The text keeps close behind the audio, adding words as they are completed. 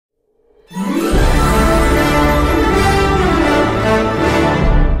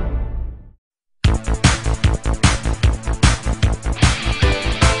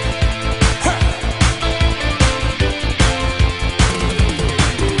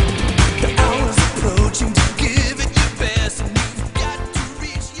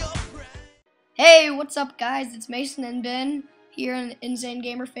what's up, guys? It's Mason and Ben here in Insane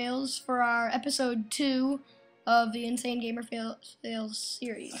Gamer Fails for our episode 2 of the Insane Gamer Fails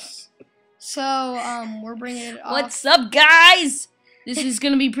series. So, we're bringing it off. What's up, guys? This is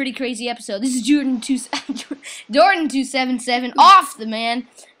gonna be a pretty crazy episode. This is Jordan277 off the man.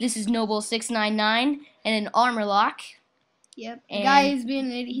 This is Noble699 and an armor lock. Yep. The guy is being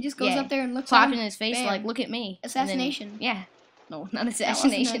an idiot. He just goes up there and looks at him. in his face, Bam. like, look at me. Assassination. Yeah. No, not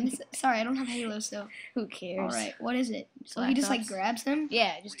assassination. Sorry, I don't have Halo still. Who cares? Alright, what is it? So he just like grabs him?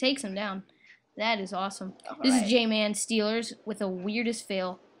 Yeah, just takes him down. That is awesome. This is J-Man Steelers with the weirdest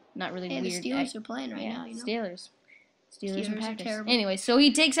fail. Not really weird. The Steelers are playing right now, you know? Steelers and Packers. Are terrible. Anyway, so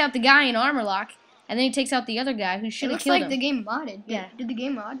he takes out the guy in armor lock, and then he takes out the other guy who should have killed him. It looks like the game modded. Yeah. Did the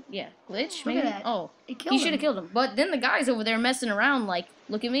game mod? Yeah. Glitch, maybe? Look at that. Oh. He should have killed him. But then the guy's over there messing around like,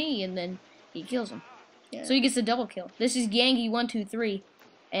 look at me, and then he kills him. Yeah. So he gets a double kill. This is Gangy123.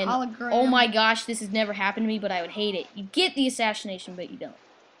 And Hologram. Oh my gosh, this has never happened to me, but I would hate it. You get the assassination, but you don't.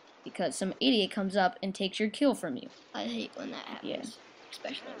 Because some idiot comes up and takes your kill from you. I hate when that happens. Yeah.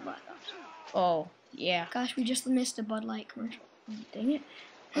 Especially in Black Ops. Oh, yeah. Gosh, we just missed a Bud Light commercial. Dang it.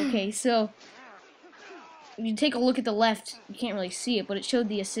 Okay, so if you take a look at the left, you can't really see it, but it showed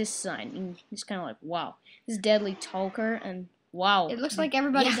the assist sign. And it's kind of like, wow. This is Deadly Talker, and wow. It looks like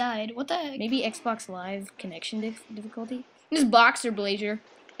everybody died. What the heck? Maybe Xbox Live connection difficulty. This is Boxer Blazer.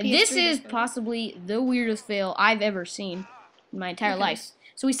 And this is possibly the weirdest fail I've ever seen in my entire life.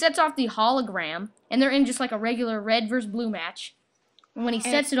 So he sets off the hologram, and they're in just like a regular red versus blue match. And when he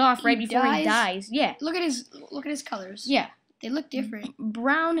sets it off right before he dies, yeah. Look at his colors. Yeah. They look different.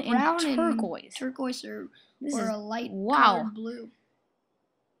 Brown and turquoise. And turquoise or a light colored blue.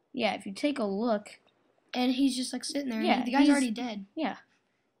 Yeah, if you take a look. And he's just like sitting there. Yeah, the guy's already dead. Yeah.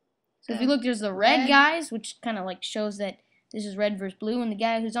 So if you look, there's the red guys, which kind of like shows that this is red versus blue, and the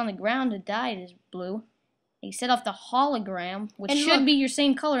guy who's on the ground who died is blue. He set off the hologram, which should be your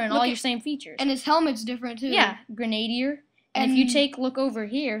same color and all your same features. And his helmet's different too. Yeah, Grenadier. And if you look over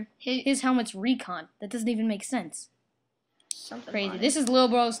here, his helmet's Recon. That doesn't even make sense. Something crazy. This is Lil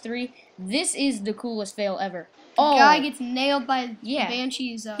Bros 3. This is the coolest fail ever. The guy gets nailed by the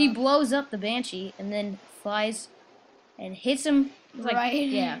Banshee's. He blows up the Banshee and then flies and hits him.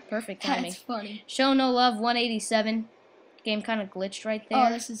 Yeah, perfect timing. That's funny. Show No Love 187. Game kind of glitched right there.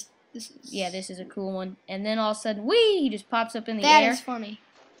 Oh, this is. Yeah, this is a cool one. And then all of a sudden, whee! He just pops up in the air. That is funny.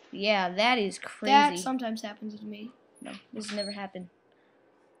 Yeah, that is crazy. That sometimes happens to me. No, this has never happened.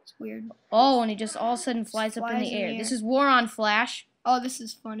 It's weird. Oh, and he just all of a sudden flies up in the air. This is War on Flash. Oh, this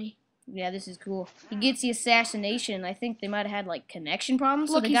is funny. Yeah, this is cool. He gets the assassination. I think they might have had like connection problems.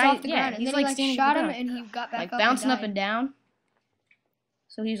 Look, so the he's guy, off the ground. he's and like then standing shot on him, the ground. and he got back like up bouncing and up and down.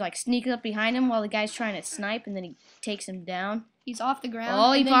 So he's like sneaking up behind him while the guy's trying to snipe, and then he takes him down. He's off the ground.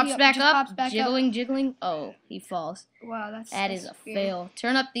 Oh, he pops back up, jiggling. Oh, he falls. Wow, that is a fail.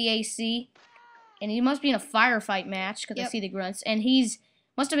 Turn up the AC, and he must be in a firefight match because I see the grunts, and he's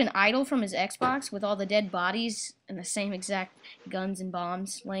must have been idle from his Xbox with all the dead bodies and the same exact guns and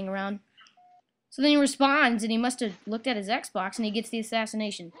bombs laying around. So then he responds, and he must have looked at his Xbox, and he gets the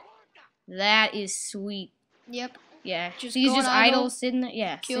assassination. That is sweet. Yep. Yeah. So he's just idle, sitting there.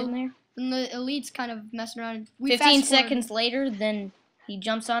 Yeah, sitting there. And the elite's kind of messing around. 15 seconds later, then he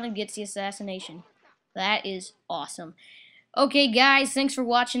jumps on and gets the assassination. That is awesome. Okay, guys, thanks for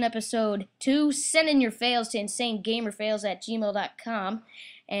watching episode 2. Send in your fails to insanegamerfails@gmail.com,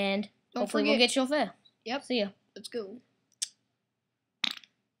 and hopefully we'll get you a fail. Yep. See ya. Let's go.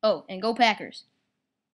 Oh, and go Packers.